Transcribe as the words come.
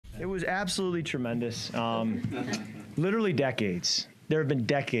It was absolutely tremendous. Literally decades. There have been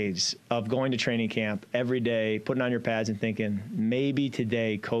decades of going to training camp every day, putting on your pads and thinking, maybe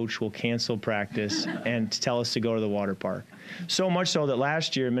today coach will cancel practice and tell us to go to the water park. So much so that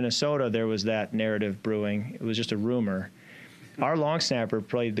last year in Minnesota, there was that narrative brewing. It was just a rumor. Our long snapper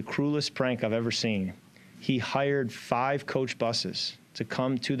played the cruelest prank I've ever seen. He hired 5 coach buses to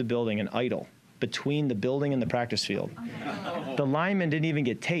come to the building and idle between the building and the practice field. The linemen didn't even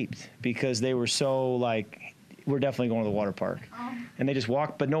get taped because they were so like, we're definitely going to the water park. And they just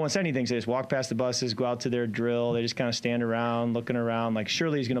walk, but no one said anything. So they just walk past the buses, go out to their drill. They just kind of stand around, looking around, like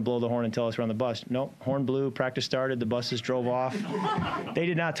surely he's going to blow the horn and tell us we're on the bus. Nope, horn blew, practice started, the buses drove off. They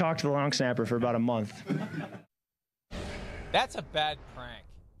did not talk to the long snapper for about a month. That's a bad prank.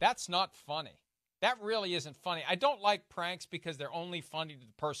 That's not funny. That really isn't funny. I don't like pranks because they're only funny to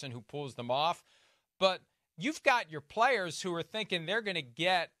the person who pulls them off. But you've got your players who are thinking they're going to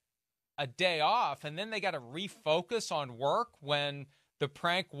get a day off, and then they got to refocus on work when the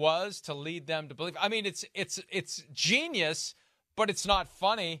prank was to lead them to believe. I mean, it's genius, but it's not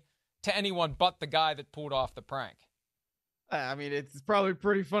funny to anyone but the guy that pulled off the prank. I mean, it's probably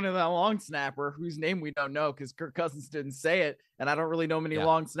pretty funny to that long snapper whose name we don't know because Kirk Cousins didn't say it, and I don't really know many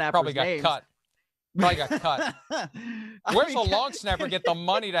long snappers' probably got names. Probably got cut. Where's a long snapper get the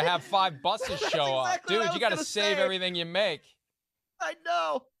money to have 5 buses show up? Dude, you got to save everything you make. I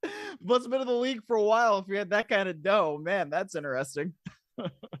know. Must have been in the league for a while if you had that kind of dough. Man, that's interesting.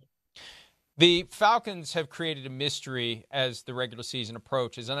 The Falcons have created a mystery as the regular season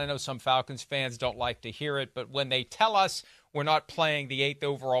approaches, and I know some Falcons fans don't like to hear it, but when they tell us we're not playing the 8th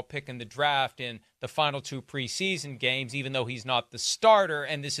overall pick in the draft in the final 2 preseason games, even though he's not the starter,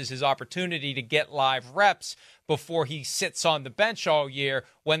 and this is his opportunity to get live reps before he sits on the bench all year,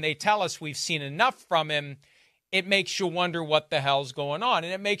 when they tell us we've seen enough from him, it makes you wonder what the hell's going on.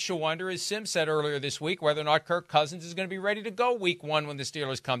 And it makes you wonder, as Sim said earlier this week, whether or not Kirk Cousins is going to be ready to go week 1 when the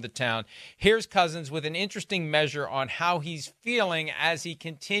Steelers come to town. Here's Cousins with an interesting measure on how he's feeling as he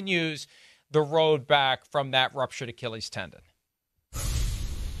continues the road back from that ruptured Achilles tendon.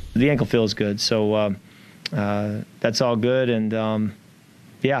 The ankle feels good, so that's all good. And,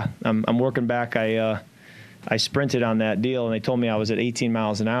 yeah, I'm working back. I sprinted on that deal, and they told me I was at 18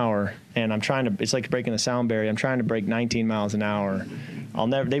 miles an hour, and I'm trying to, it's like breaking the sound barrier. I'm trying to break 19 miles an hour.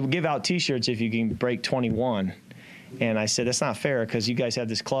 They would give out T-shirts if you can break 21. And I said, that's not fair because you guys have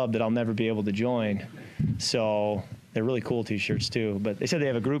this club that I'll never be able to join. So they're really cool T-shirts too. But they said they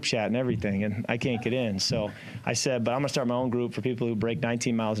have a group chat and everything, and I can't get in. So I said, but I'm going to start my own group for people who break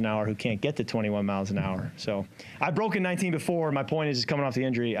 19 miles an hour who can't get to 21 miles an hour. So I've broken 19 before. My point is coming off the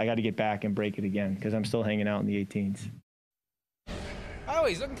injury, I got to get back and break it again because I'm still hanging out in the 18s. Oh,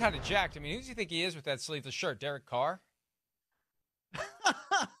 he's looking kind of jacked. I mean, who does he think he is with that sleeveless shirt? Derek Carr?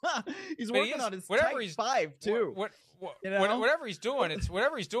 He's working on his tight 5 too. Whatever he's doing, it's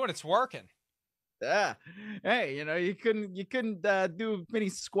working. Yeah. Hey, you couldn't do many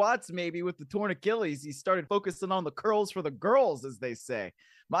squats maybe with the torn Achilles. He started focusing on the curls for the girls, as they say.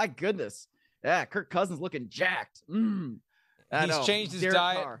 My goodness. Yeah, Kirk Cousins looking jacked. He's changed his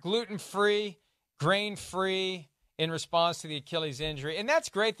diet, gluten-free, grain-free, in response to the Achilles injury. And that's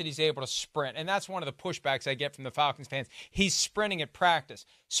great that he's able to sprint. And that's one of the pushbacks I get from the Falcons fans. He's sprinting at practice.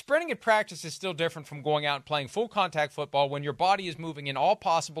 Sprinting at practice is still different from going out and playing full contact football when your body is moving in all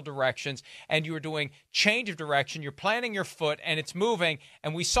possible directions and you're doing change of direction. You're planting your foot and it's moving.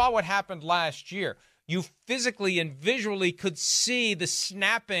 And we saw what happened last year. You physically and visually could see the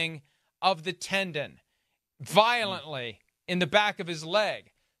snapping of the tendon violently in the back of his leg.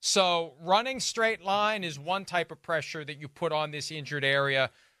 So running straight line is one type of pressure that you put on this injured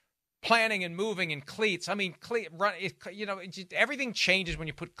area. Planning and moving in cleats. I mean, everything changes when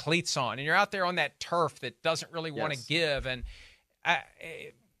you put cleats on, and you're out there on that turf that doesn't really want to give. And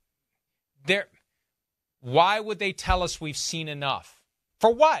why would they tell us we've seen enough?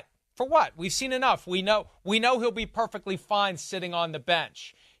 For what? For what? We've seen enough. We know he'll be perfectly fine sitting on the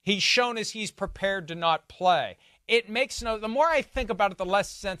bench. He's shown us he's prepared to not play. It makes the more I think about it, the less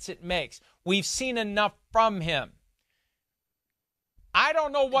sense it makes. We've seen enough from him. I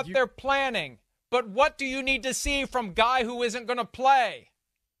don't know what they're planning, but what do you need to see from guy who isn't going to play?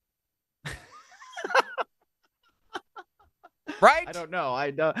 Right? I don't know.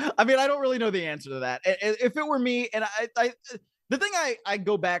 I don't really know the answer to that. If it were me, and the thing I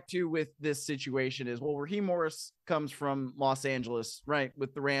go back to with this situation is, well, Raheem Morris comes from Los Angeles, right?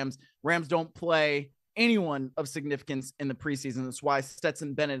 With the Rams. Rams don't play anyone of significance in the preseason. That's why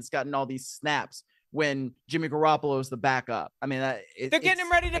Stetson Bennett has gotten all these snaps when Jimmy Garoppolo is the backup. I mean, they're getting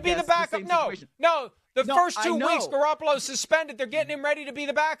him ready to be the backup. No, The first 2 weeks, Garoppolo's suspended. They're getting him ready to be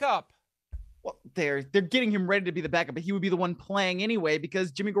the backup. Well, they're getting him ready to be the backup, but he would be the one playing anyway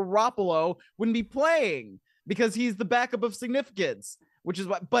because Jimmy Garoppolo wouldn't be playing because he's the backup of significance, which is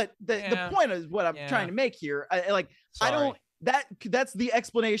what. But the point is what I'm trying to make here. That's the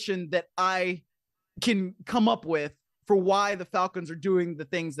explanation that I can come up with for why the Falcons are doing the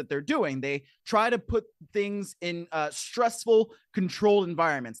things that they're doing. They try to put things in stressful, controlled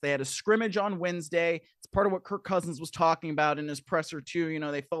environments. They had a scrimmage on Wednesday. It's part of what Kirk Cousins was talking about in his presser too. You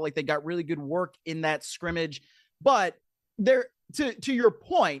know, they felt like they got really good work in that scrimmage. But there, to your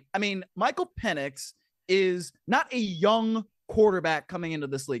point, I mean, Michael Penix is not a young quarterback coming into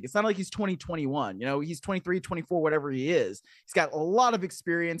this league. It's not like he's 2021, you know, he's 23, 24, whatever he is. He's got a lot of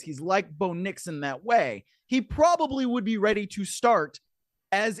experience. He's like Bo Nixon that way. He probably would be ready to start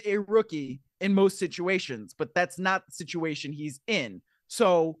as a rookie in most situations, but that's not the situation he's in.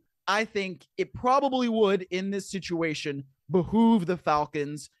 So I think it probably would, in this situation, behoove the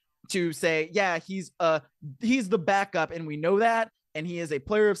Falcons to say, yeah, he's the backup and we know that, and he is a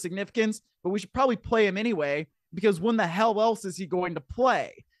player of significance, but we should probably play him anyway, because when the hell else is he going to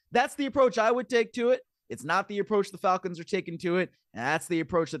play? That's the approach I would take to it. It's not the approach the Falcons are taking to it, and that's the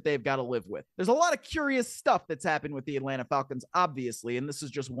approach that they've got to live with. There's a lot of curious stuff that's happened with the Atlanta Falcons, obviously, and this is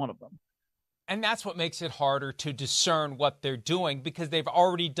just one of them. And that's what makes it harder to discern what they're doing, because they've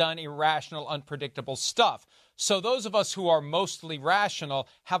already done irrational, unpredictable stuff. So those of us who are mostly rational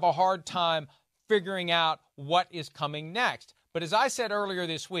have a hard time figuring out what is coming next. But as I said earlier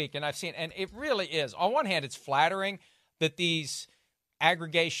this week, and I've seen, and it really is, on one hand, it's flattering that these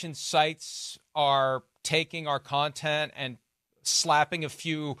aggregation sites are taking our content and slapping a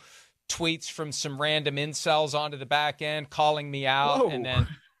few tweets from some random incels onto the back end, calling me out, and then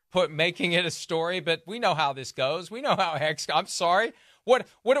making it a story. But we know how this goes. We know how X. I'm sorry. What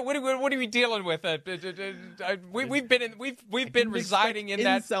are we dealing with? We've been residing in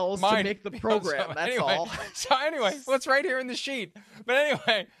that mind to make the program. So that's anyway, all. So anyway, what's right here in the sheet? But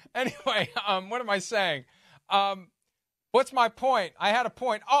anyway, what am I saying? What's my point? I had a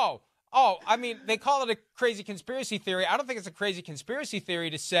point. Oh, I mean, they call it a crazy conspiracy theory. I don't think it's a crazy conspiracy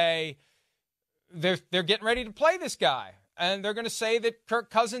theory to say they're getting ready to play this guy. And they're going to say that Kirk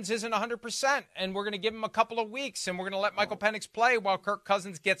Cousins isn't 100%, and we're going to give him a couple of weeks, and we're going to let Michael Penix play while Kirk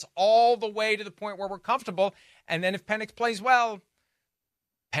Cousins gets all the way to the point where we're comfortable. And then if Penix plays well,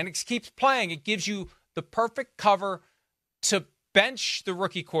 Penix keeps playing. It gives you the perfect cover to bench the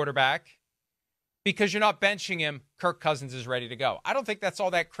rookie quarterback, because you're not benching him. Kirk Cousins is ready to go. I don't think that's all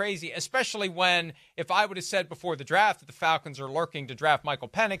that crazy, especially when, if I would have said before the draft that the Falcons are lurking to draft Michael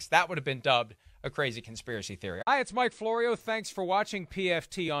Penix, that would have been dubbed a crazy conspiracy theory. Hi, it's Mike Florio. Thanks for watching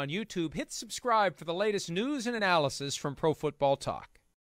PFT on YouTube. Hit subscribe for the latest news and analysis from Pro Football Talk.